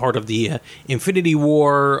obviously part of the Infinity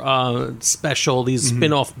War special, these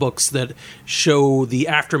spin-off books that show the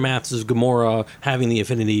aftermaths of Gamora having the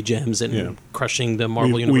Infinity Gems and crushing the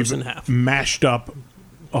Marvel Universe in half. Mashed up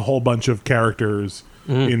a whole bunch of characters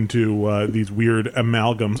into these weird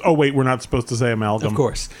amalgams. Oh, wait, we're not supposed to say amalgam. Of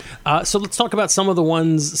course. So let's talk about some of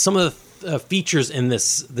the features in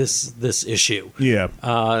this issue. Yeah.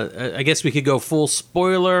 I guess we could go full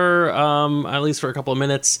spoiler, at least for a couple of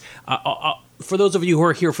minutes. For those of you who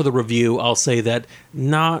are here for the review, I'll say that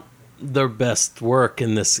not their best work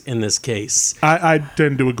in this case. I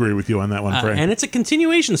tend to agree with you on that one, Frank. And it's a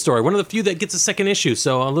continuation story, one of the few that gets a second issue,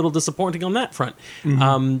 so a little disappointing on that front.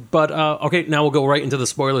 But okay, now we'll go right into the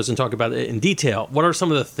spoilers and talk about it in detail. What are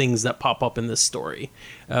some of the things that pop up in this story?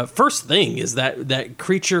 First thing is that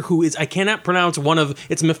creature who is, I cannot pronounce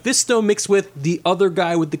it's Mephisto mixed with the other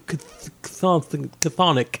guy with the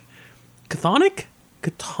Chthonic?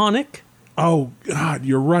 Oh, God,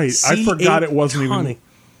 you're right. I forgot it wasn't even...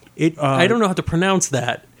 I don't know how to pronounce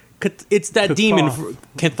that. It's that demon.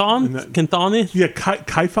 Chthon? Yeah,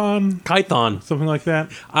 Kython? Kython. Something like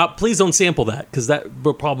that. Please don't sample that, because that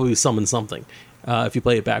will probably summon something. if you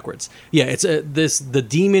play it backwards. Yeah, it's the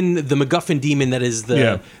demon, the MacGuffin demon that is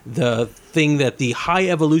the thing that the High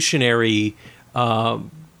Evolutionary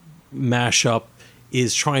mashup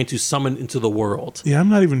is trying to summon into the world. Yeah, I'm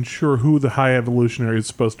not even sure who the High Evolutionary is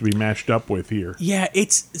supposed to be mashed up with here. Yeah,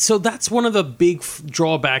 so that's one of the big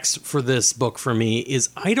drawbacks for this book for me is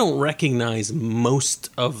I don't recognize most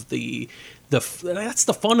of that's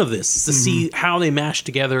the fun of this, is to see how they mash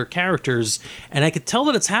together characters, and I could tell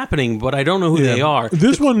that it's happening, but I don't know who they are.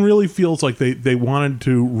 This one really feels like they wanted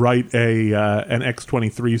to write an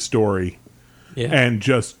X-23 story and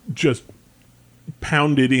just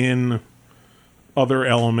pounded in other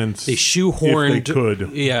elements. They shoehorned, if they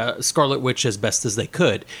could. Scarlet Witch as best as they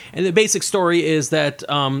could. And the basic story is that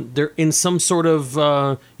they're in some sort of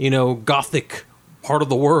gothic part of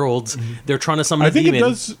the world. They're trying to summon a demon.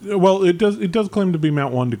 It does claim to be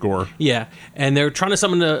Mount Wundagore. Yeah, and they're trying to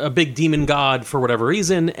summon a big demon god for whatever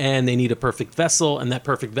reason, and they need a perfect vessel, and that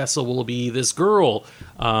perfect vessel will be this girl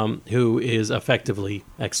who is effectively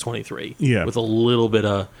X-23 with a little bit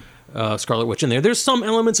of Scarlet Witch in there. There's some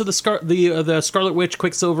elements of the Scarlet Witch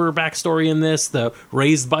Quicksilver backstory in this. The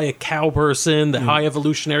raised by a cow person, the High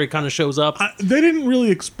Evolutionary kind of shows up. They didn't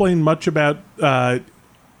really explain much about.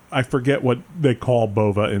 I forget what they call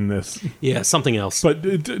Bova in this. Yeah, something else. But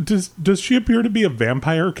does she appear to be a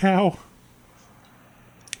vampire cow?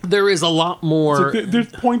 There is a lot more.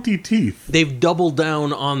 There's pointy teeth. They've doubled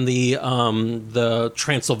down on the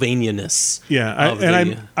Transylvania-ness.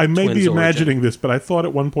 Yeah, I may be imagining this, but I thought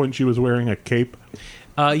at one point she was wearing a cape.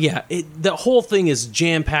 The whole thing is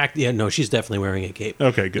jam-packed. Yeah, no, she's definitely wearing a cape.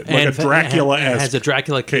 Okay, good. Like a Dracula-esque. It has a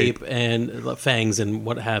Dracula cape and fangs and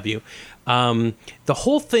what have you. The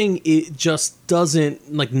whole thing, it just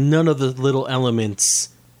doesn't, like, none of the little elements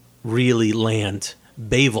really land.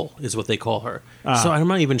 Bavel is what they call her. So I'm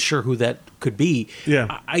not even sure who that could be.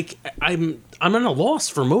 Yeah. I'm at a loss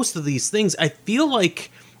for most of these things. I feel like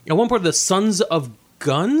at one point the Sons of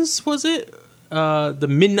Guns, was it? The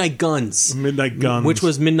Midnight Guns. Which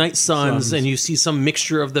was Midnight Suns, and you see some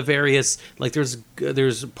mixture of the various, like there's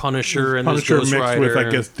Punisher and there's Ghost mixed Rider. with, I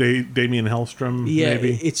guess, Damian Hellstrom,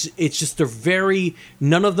 maybe. It's just they're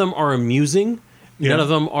none of them are amusing. None of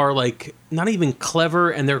them are, like, not even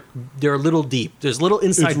clever, and they're a little deep. There's little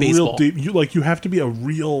inside baseball. Real deep. You have to be a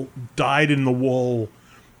real dyed-in-the-wool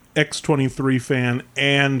X-23 fan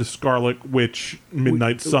and Scarlet Witch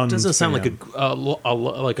Midnight Suns. It doesn't sound fan.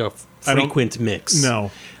 like a frequent mix.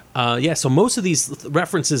 No. So most of these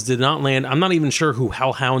references did not land. I'm not even sure who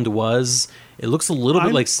Hellhound was. It looks a little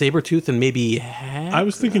bit like Sabretooth and maybe I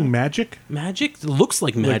was thinking Magic. Magic? It looks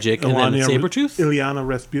like Magic, like and then Sabretooth? Ilyana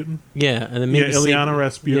Rasputin. Yeah, and then maybe Ilyana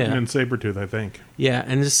Rasputin and Sabretooth, I think. Yeah,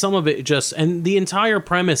 and just some of it and the entire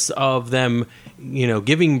premise of them,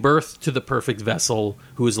 giving birth to the perfect vessel,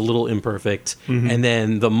 who is a little imperfect, and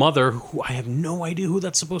then the mother, who I have no idea who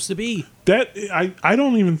that's supposed to be. That I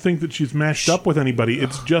don't even think that she's mashed up with anybody.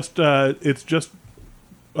 It's just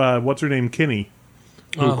what's her name, Kinney,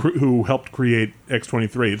 who helped create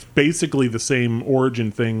X-23. It's basically the same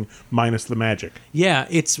origin thing minus the magic. Yeah,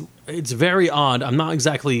 it's very odd. I'm not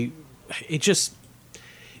exactly. It just.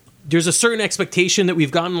 There's a certain expectation that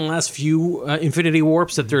we've gotten in the last few Infinity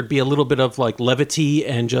Warps that there'd be a little bit of like levity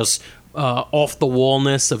and just off the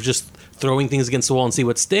wallness of just throwing things against the wall and see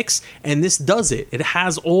what sticks. And this does it. It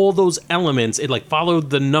has all those elements. It like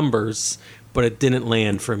followed the numbers, but it didn't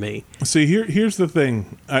land for me. See, here's the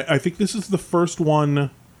thing. I think this is the first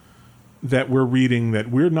one that we're reading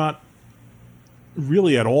that we're not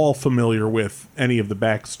really at all familiar with any of the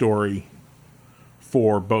backstory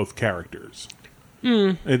for both characters.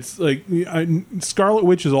 It's like Scarlet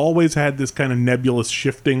Witch has always had this kind of nebulous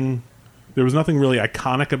shifting. There was nothing really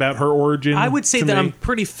iconic about her origin. I would say that I'm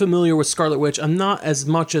pretty familiar with Scarlet Witch. I'm not as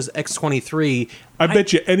much as X-23. I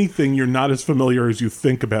bet you anything you're not as familiar as you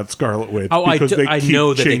think about Scarlet Witch. Oh, I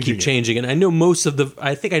know that they keep changing it. I know most of the.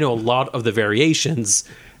 I think I know a lot of the variations,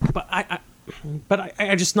 but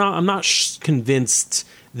I'm not convinced.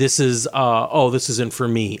 This is this isn't for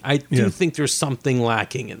me. I do think there's something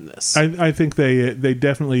lacking in this. I think they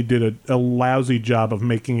definitely did a lousy job of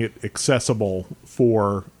making it accessible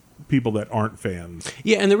for people that aren't fans.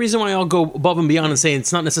 Yeah, and the reason why I'll go above and beyond and say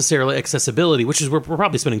it's not necessarily accessibility, which is we're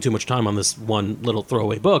probably spending too much time on this one little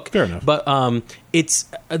throwaway book. Fair enough. But it's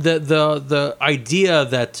the idea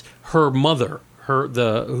that her mother,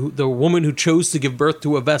 the woman who chose to give birth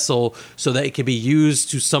to a vessel so that it could be used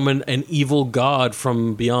to summon an evil god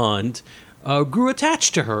from beyond, grew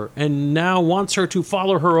attached to her and now wants her to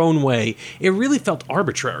follow her own way. It really felt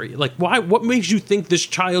arbitrary. Like, why? What makes you think this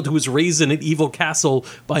child who was raised in an evil castle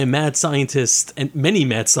by a mad scientist and many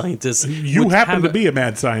mad scientists, You would happen have to be a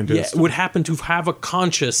mad scientist. would happen to have a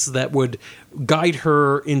conscience that would guide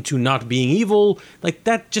her into not being evil? Like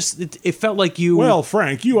that, just it felt like you. Well,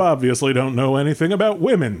 Frank, you obviously don't know anything about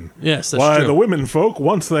women. Yes, that's Why, true. the women folk,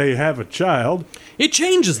 once they have a child, it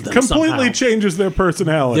changes them completely somehow. changes their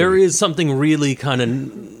personality. There is something really kind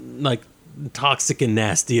of like toxic and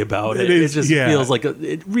nasty about it. It is, It just yeah. feels like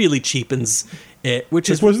it really cheapens it, which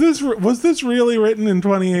is Was this really written in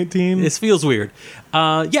 2018? This feels weird.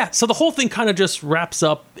 So the whole thing kind of just wraps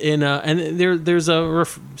up in and there's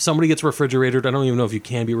somebody gets refrigerated. I don't even know if you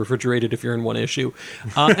can be refrigerated if you're in one issue.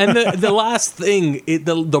 And the last thing,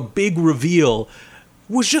 the big reveal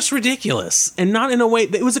was just ridiculous, and not in a way.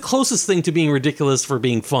 It was the closest thing to being ridiculous for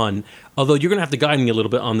being fun. Although you're gonna have to guide me a little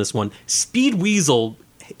bit on this one. Speed Weasel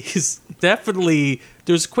is definitely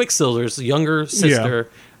there's Quicksilver's younger sister,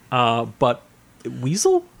 but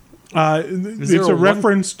Weasel. It's there a a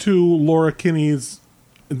reference to Laura Kinney's.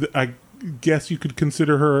 I guess you could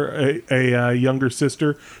consider her a younger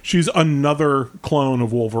sister. She's another clone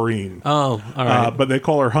of Wolverine. Oh, all right. But they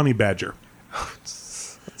call her Honey Badger,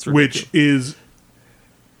 That's which is.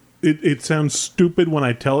 It sounds stupid when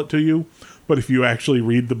I tell it to you, but if you actually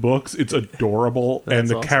read the books, it's adorable, and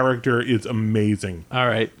the awesome. character is amazing. all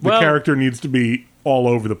right. The character needs to be all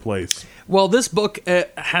over the place. Well, this book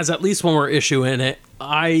has at least one more issue in it.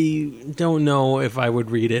 I don't know if I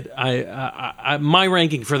would read it. I my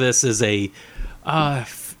ranking for this is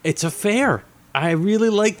it's a fair. I really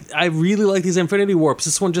like these Infinity Warps.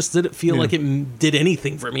 This one just didn't feel like it did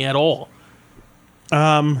anything for me at all.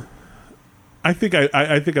 I think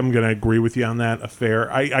I'm going to agree with you on that. A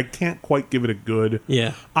fair. I can't quite give it a good.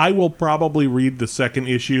 Yeah. I will probably read the second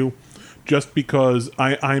issue, just because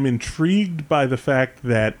I'm intrigued by the fact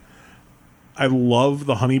that I love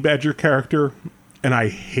the Honey Badger character and I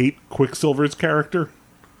hate Quicksilver's character.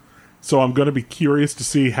 So I'm going to be curious to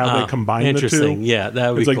see how they combine the two. Interesting. Yeah,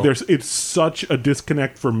 that would It's be like cool. it's such a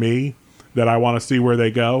disconnect for me that I want to see where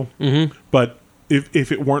they go. Mm-hmm. But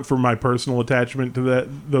if it weren't for my personal attachment to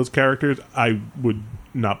those characters, I would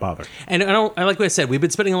not bother. And I like what I said. We've been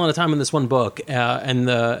spending a lot of time on this one book, and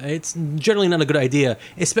it's generally not a good idea,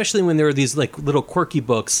 especially when there are these like little quirky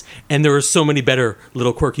books, and there are so many better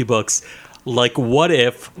little quirky books. Like, what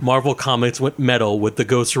if Marvel Comics went metal with the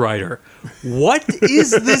Ghost Rider? What is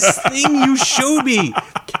this thing you showed me?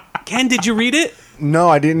 Ken, did you read it? No,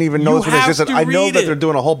 I didn't even know You this one have existed. to I know read that it. they're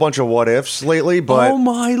doing a whole bunch of what ifs lately, but Oh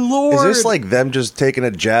my lord! is this like them just taking a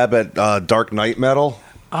jab at Dark Knight metal?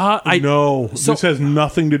 No, this has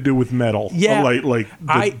nothing to do with metal. Yeah, like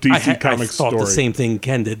the DC Comics I thought story. the same thing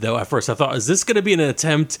Ken did, though. At first, I thought, is this going to be an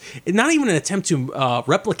attempt? Not even an attempt to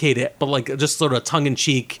replicate it, but like just sort of tongue in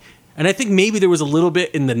cheek. And I think maybe there was a little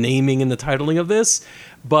bit in the naming and the titling of this,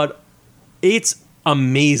 but it's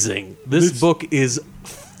amazing. This book is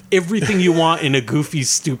everything you want in a goofy,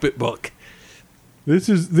 stupid book. This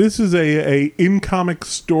is a in comic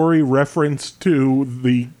story reference to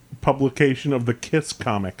the publication of the Kiss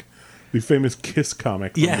comic, the famous Kiss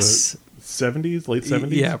comic. From Yes. the 70s, late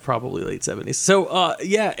 70s. Yeah, probably late 70s. So,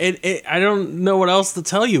 I don't know what else to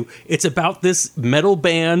tell you. It's about this metal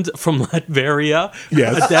band from Latveria.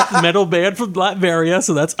 Yes. A death metal band from Latveria,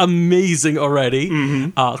 so that's amazing already,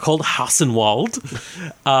 called Hassenwald.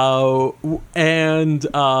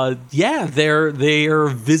 Their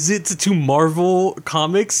visit to Marvel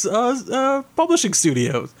Comics publishing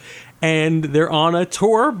studios. And they're on a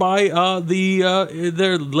tour by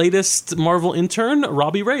their latest Marvel intern,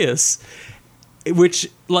 Robbie Reyes. Which,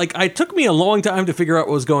 like, it took me a long time to figure out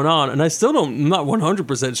what was going on, and I'm not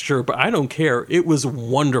 100% sure, but I don't care. It was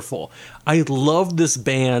wonderful. I love this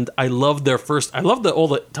band. I love all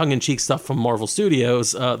the tongue-in-cheek stuff from Marvel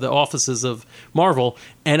Studios, the offices of Marvel,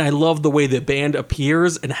 and I love the way the band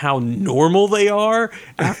appears and how normal they are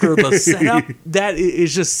after the setup. That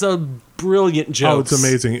is just so brilliant jokes. Oh, it's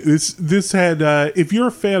amazing. This had if you're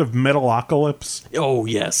a fan of Metalocalypse, Oh,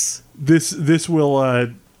 yes. this will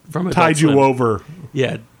From Adult tide you Swim. over.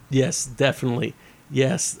 Yeah, yes, definitely.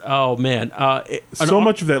 Yes. Oh, man. So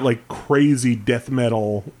much of that like crazy death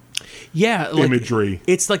metal imagery.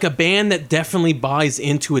 It's like a band that definitely buys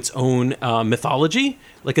into its own mythology,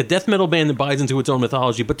 like a death metal band that buys into its own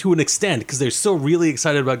mythology, but to an extent, because they're still really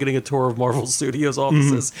excited about getting a tour of Marvel Studios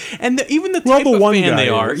offices. And even the type the of one fan guy they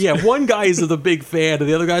are. is. Yeah, one guy is the big fan, and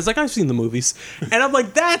the other guy's like, I've seen the movies. And I'm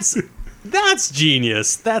like, that's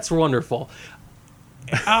genius. That's wonderful.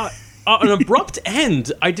 an abrupt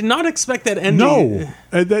end. I did not expect that ending. No,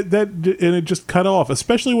 and it just cut off.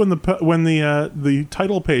 Especially when the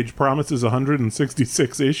title page promises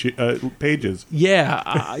 166 pages. Yeah,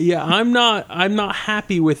 I'm not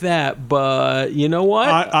happy with that. But you know what?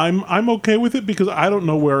 I'm okay with it because I don't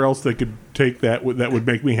know where else they could take that would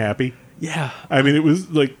make me happy. Yeah, I mean, it was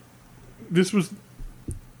like this was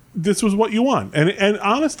what you want, and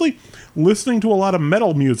honestly, listening to a lot of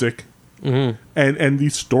metal music. Mm-hmm. And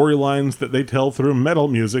these storylines that they tell through metal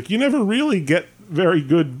music, you never really get very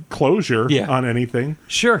good closure on anything.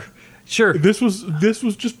 Sure. This was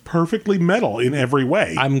just perfectly metal in every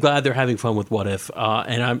way. I'm glad they're having fun with What If,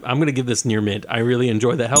 and I'm going to give this near mint. I really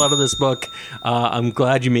enjoyed the hell out of this book. I'm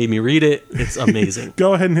glad you made me read it. It's amazing.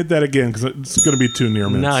 Go ahead and hit that again because it's going to be 2 near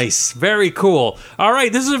mints. Nice, very cool. All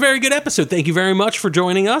right, this is a very good episode. Thank you very much for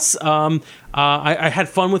joining us. I had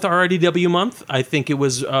fun with our IDW month. I think it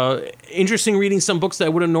was interesting reading some books that I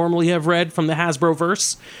wouldn't normally have read from the Hasbro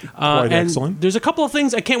verse. Quite and excellent. There's a couple of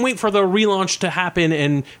things I can't wait for the relaunch to happen,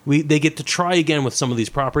 and they get to try again with some of these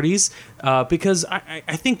properties because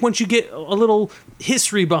I think once you get a little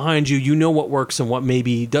history behind you, you know what works and what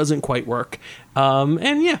maybe doesn't quite work.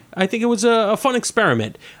 And yeah, I think it was a fun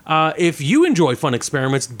experiment. If you enjoy fun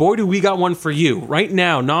experiments, boy, do we got one for you. Right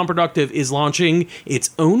now, Non-Productive is launching its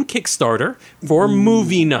own Kickstarter for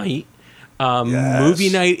Movie Night. Yes. Movie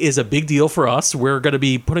Night is a big deal for us. We're going to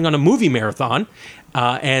be putting on a movie marathon.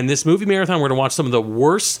 And this movie marathon, we're going to watch some of the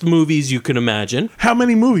worst movies you can imagine. How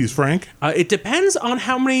many movies, Frank? It depends on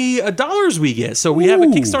how many dollars we get. So we have a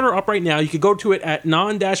Kickstarter up right now. You could go to it at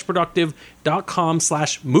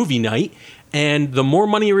non-productive.com/movie night. And the more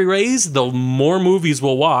money we raise, the more movies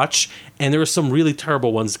we'll watch. And there are some really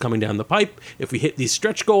terrible ones coming down the pipe. If we hit these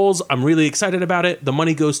stretch goals, I'm really excited about it. The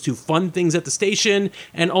money goes to fund things at the station.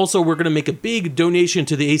 And also, we're going to make a big donation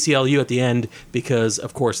to the ACLU at the end because,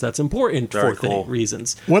 of course, that's important Very for cool.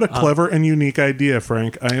 reasons. What a clever and unique idea,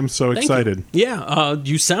 Frank. I am so excited. Yeah,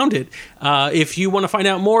 you sound it. If you want to find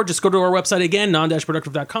out more, just go to our website again,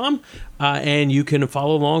 non-productive.com, and you can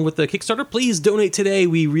follow along with the Kickstarter. Please donate today.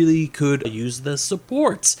 We really could use the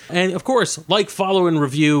support. And, of course, like, follow, and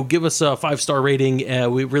review. Give us a 5-star rating. It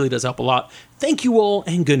really does help a lot. Thank you all,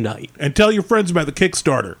 and good night. And tell your friends about the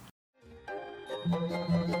Kickstarter.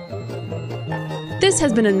 This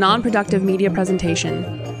has been a Non-Productive Media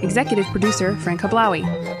presentation. Executive producer Frank Hablawi.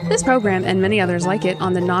 This program and many others like it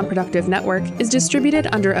on the Non-Productive Network is distributed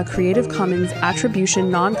under a Creative Commons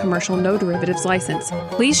Attribution Non-Commercial No Derivatives license.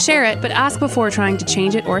 Please share it, but ask before trying to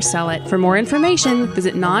change it or sell it. For more information,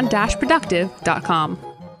 visit non-productive.com.